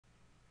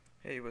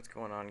Hey, what's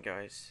going on,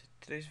 guys?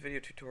 Today's video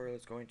tutorial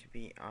is going to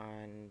be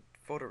on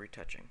photo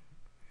retouching.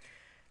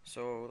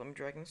 So let me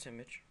drag in this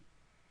image,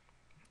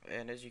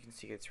 and as you can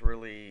see, it's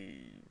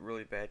really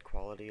bad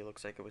quality. It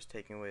looks like it was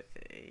taken with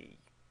a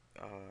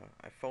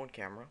phone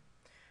camera.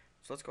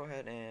 So let's go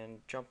ahead and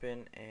jump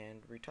in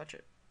and retouch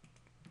it.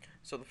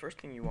 So the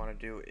first thing you want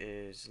to do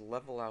is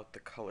level out the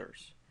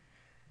colors.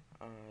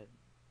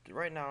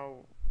 Right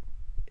now,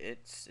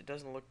 it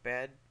doesn't look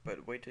bad,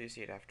 but wait till you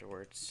see it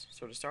afterwards.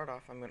 So to start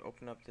off, I'm going to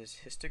open up this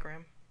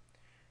histogram.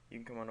 You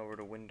can come on over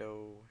to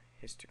Window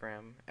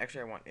Histogram.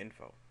 Actually, I want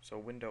Info, so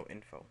Window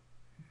Info.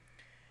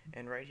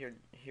 And right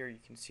here you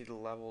can see the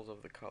levels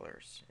of the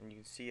colors, and you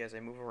can see as I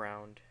move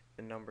around,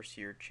 the numbers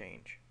here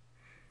change.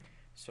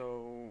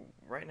 So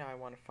right now I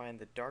want to find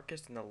the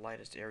darkest and the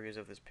lightest areas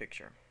of this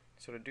picture.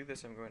 So to do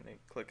this, I'm going to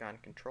click on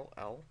Control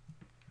L,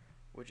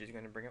 which is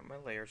going to bring up my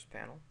layers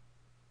panel.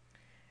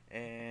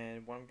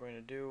 And what I'm going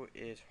to do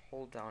is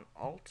hold down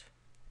Alt,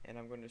 and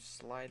I'm going to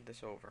slide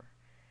this over.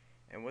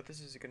 And what this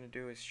is going to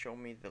do is show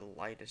me the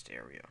lightest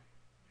area.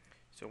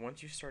 So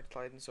once you start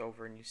sliding this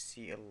over and you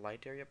see a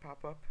light area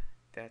pop up,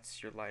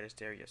 that's your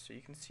lightest area. So you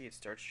can see it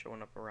starts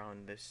showing up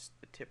around the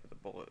tip of the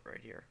bullet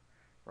right here,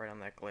 right on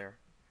that glare.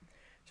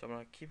 So I'm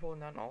going to keep holding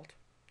down Alt,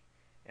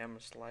 and I'm going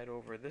to slide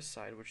over this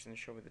side, which is going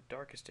to show me the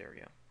darkest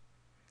area.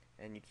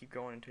 And you keep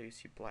going until you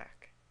see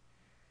black.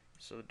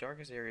 So the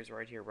darkest area is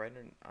right here, right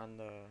on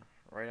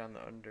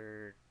the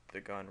under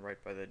the gun,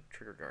 right by the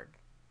trigger guard.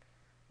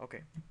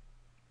 Okay.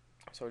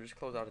 So just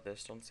close out of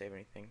this, don't save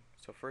anything.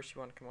 So first you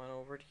want to come on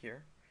over to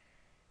here,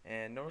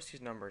 and notice these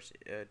numbers,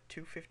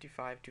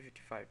 255,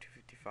 255,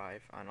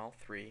 255 on all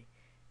three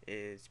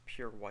is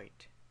pure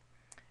white,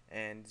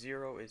 and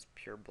 0 is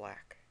pure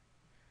black.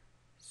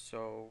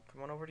 So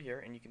come on over to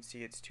here, and you can see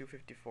it's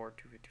 254,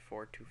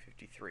 254,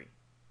 253.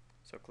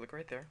 So click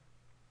right there,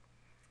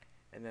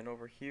 and then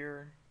over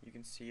here you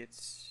can see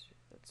it's,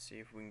 let's see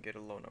if we can get a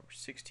low number,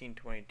 16,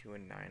 22,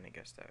 and 9, I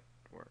guess that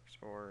works,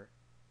 or,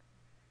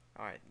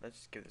 alright,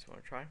 let's give this one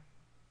a try.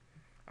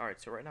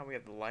 Alright, so right now we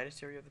have the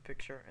lightest area of the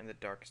picture and the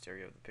darkest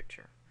area of the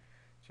picture.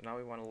 So now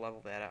we want to level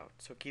that out.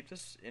 So keep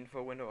this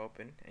info window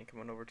open and come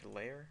on over to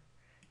Layer,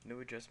 New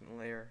Adjustment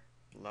Layer,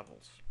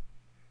 Levels.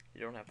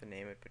 You don't have to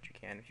name it, but you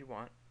can if you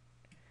want.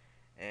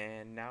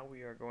 And now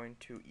we are going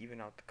to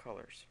even out the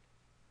colors.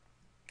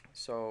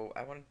 So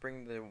I want to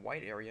bring the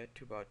white area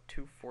to about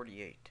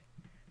 248,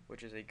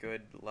 which is a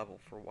good level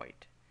for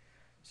white.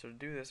 So to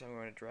do this, I'm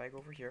going to drag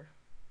over here.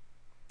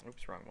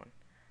 Oops, wrong one.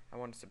 I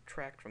want to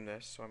subtract from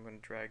this, so I'm going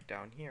to drag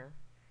down here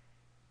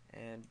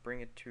and bring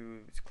it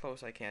to as close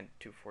as I can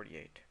to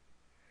 248.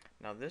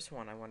 Now this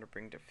one I want to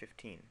bring to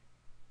 15.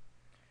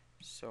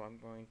 So I'm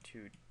going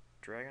to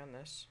drag on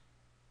this,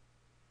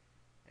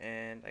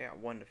 and I got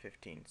 1 to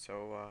 15.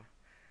 So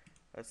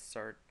let's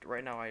start.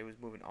 Right now I was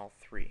moving all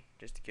three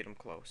just to get them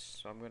close.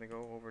 So I'm going to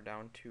go over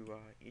down to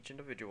each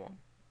individual one.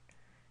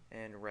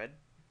 And red,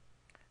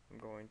 I'm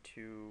going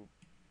to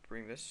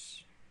bring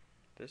this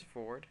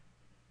forward.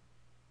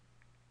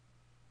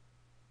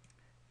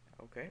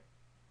 Okay,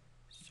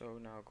 so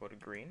now go to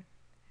green,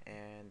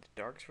 and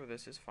darks for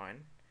this is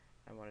fine.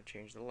 I want to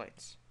change the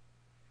lights,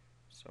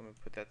 so I'm going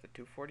to put that to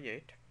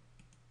 248,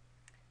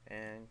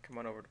 and come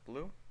on over to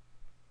blue.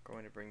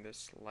 Going to bring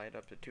this light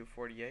up to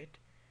 248,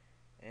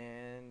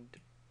 and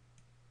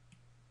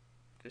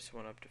this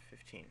one up to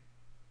 15.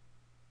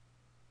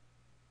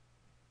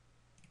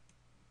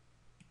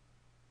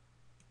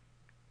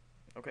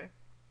 Okay,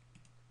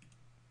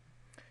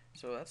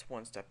 so that's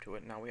one step to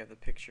it. Now we have the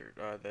picture,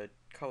 the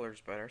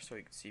colors better, so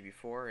you can see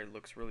before it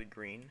looks really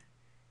green,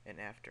 and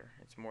after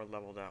it's more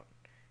leveled out.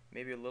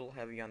 Maybe a little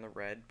heavy on the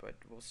red, but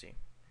we'll see.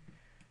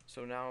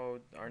 So now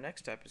our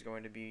next step is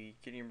going to be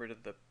getting rid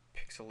of the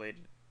pixelated,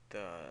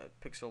 the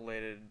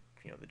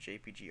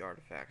JPG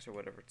artifacts or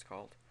whatever it's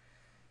called.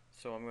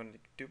 So I'm going to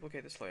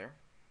duplicate this layer,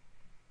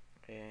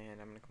 and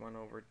I'm going to come on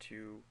over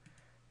to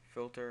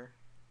Filter,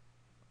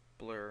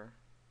 Blur,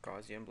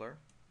 Gaussian Blur,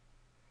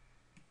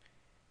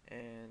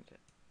 and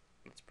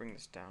let's bring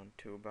this down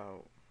to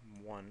about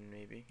 1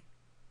 maybe,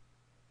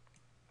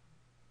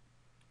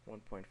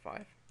 1.5.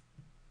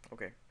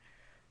 Okay,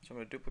 so I'm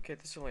going to duplicate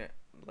this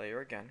layer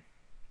again,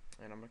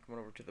 and I'm going to come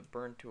over to the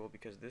burn tool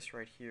because this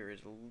right here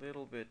is a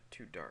little bit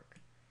too dark.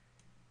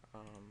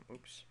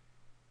 Oops,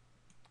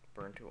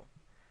 burn tool.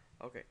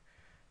 Okay,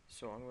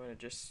 so I'm going to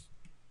just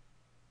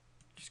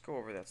go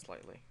over that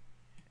slightly,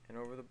 and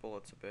over the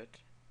bullets a bit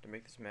to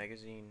make this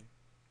magazine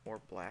more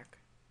black.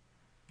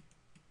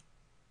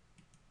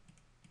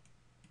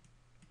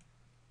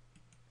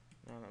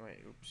 Now that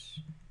might,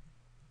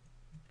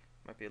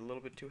 might be a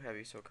little bit too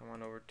heavy, so come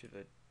on over to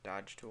the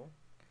dodge tool,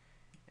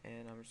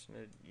 and I'm just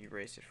going to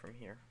erase it from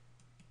here.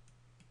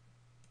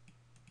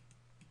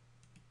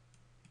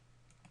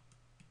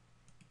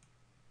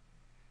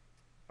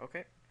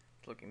 Okay,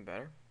 it's looking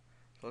better.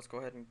 So let's go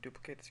ahead and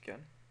duplicate this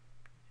again,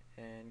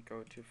 and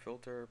go to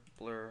Filter,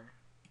 Blur,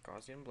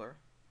 Gaussian Blur,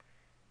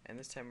 and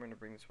this time we're going to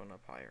bring this one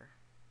up higher.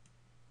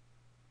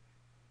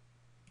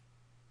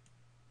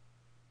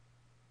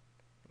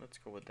 Let's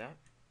go with that.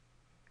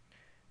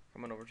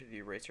 Coming over to the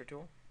eraser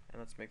tool, and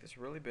let's make this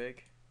really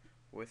big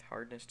with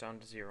hardness down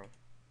to 0.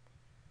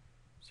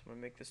 So I'm going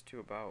to make this to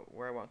about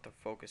where I want the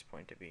focus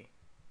point to be.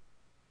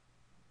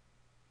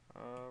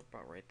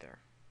 About right there.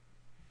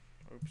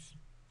 Oops.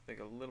 Make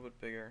it a little bit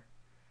bigger.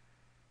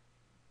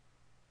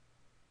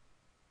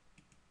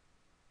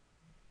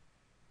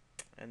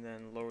 And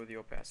then lower the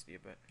opacity a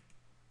bit.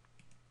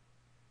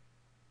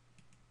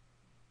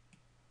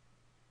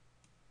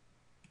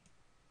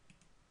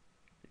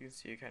 You can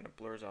see it kind of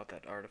blurs out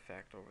that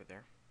artifact over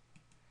there.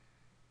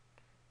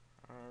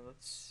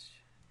 Let's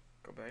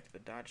go back to the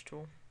dodge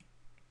tool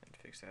and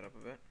fix that up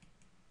a bit.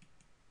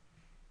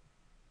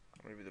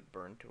 I'm going to do the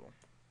burn tool.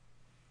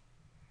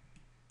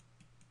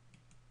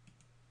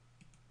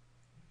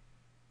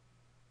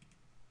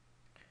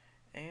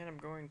 And I'm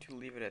going to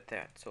leave it at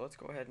that. So let's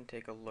go ahead and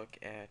take a look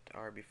at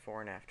our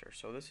before and after.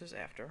 So this is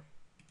after.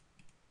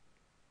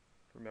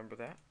 Remember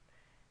that?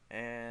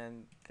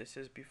 And this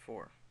is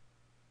before.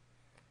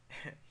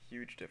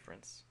 Huge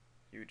difference.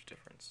 Huge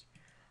difference.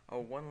 Oh,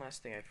 one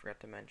last thing I forgot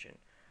to mention.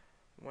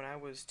 When I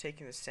was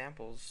taking the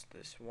samples,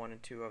 this 1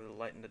 and 2 of the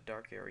light and the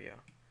dark area,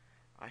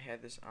 I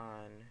had this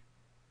on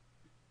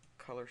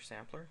color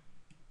sampler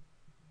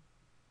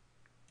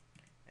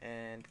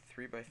and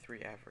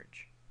 3x3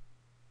 average.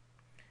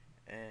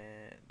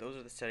 And those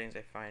are the settings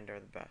I find are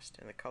the best.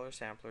 And the color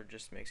sampler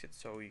just makes it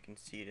so you can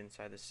see it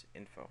inside this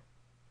info.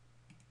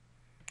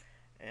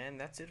 And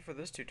that's it for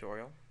this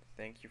tutorial.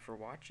 Thank you for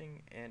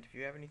watching, and if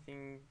you have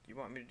anything you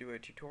want me to do a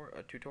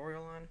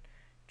tutorial on,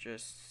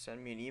 just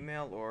send me an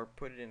email or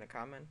put it in a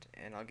comment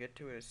and I'll get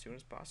to it as soon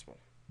as possible.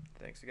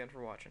 Thanks again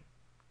for watching.